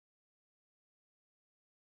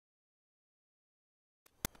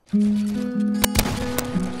This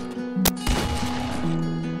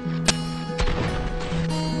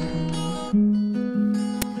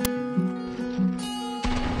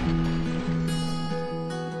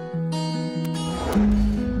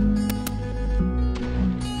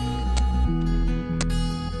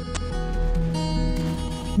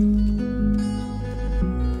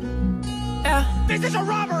is a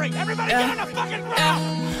robbery! Everybody get on the fucking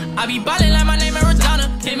ground! I be ballin' like my name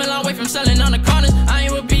Maradona. Came a long way from selling on the corners. I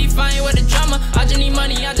ain't with beef, I ain't with the drama. I just need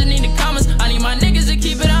money, I just need the commas. I need my niggas to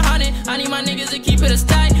keep it 100. I need my niggas to keep it a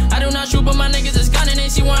stack. I do not shoot, but my niggas is gunning. They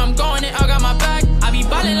see where I'm going, they all got my back. I be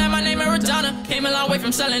ballin' like my name Maradona. Came a long way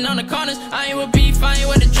from selling on the corners. I ain't with beef, I ain't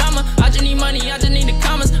with the drama. I just need money, I just need the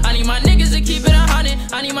commas. I need my niggas to keep it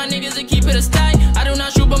 100. I need my niggas to keep it a stack. I do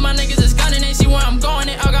not shoot, but my niggas is gunning. They see where I'm going,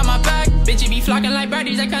 they all got my back. Bitch, be flocking like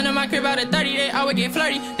birdies. They come to my crib out of 30, they always get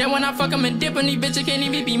flirty. Then when I fuck them and dip on these bitches, can't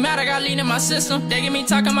even be mad. I got lean in my system. They get me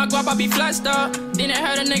talking my guap, I be flexed up. Then they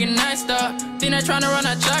heard a nigga nice up. Then they tryna run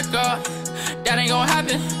a check up. That ain't gon'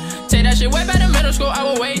 happen. Take that shit way back to middle school, I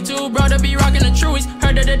was way too bro to be rocking the truies.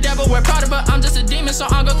 Heard that the devil wear Prada, but I'm just a demon, so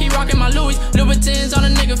I'm gon' keep rocking my Louis. Louboutins on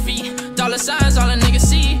a nigga feet, dollar signs all a nigga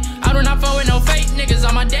see. I do not fuck with no fake niggas,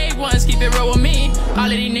 on my day ones, keep it real with me. All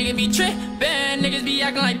of these niggas be trippin', niggas be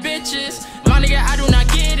acting like bitches. My nigga, I do not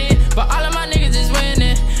get it, but all of my niggas is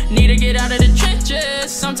winning. Need to get out of the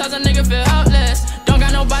trenches, sometimes a nigga feel helpless. Don't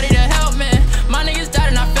got nobody to help me. My niggas died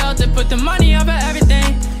and I felt it, put the money on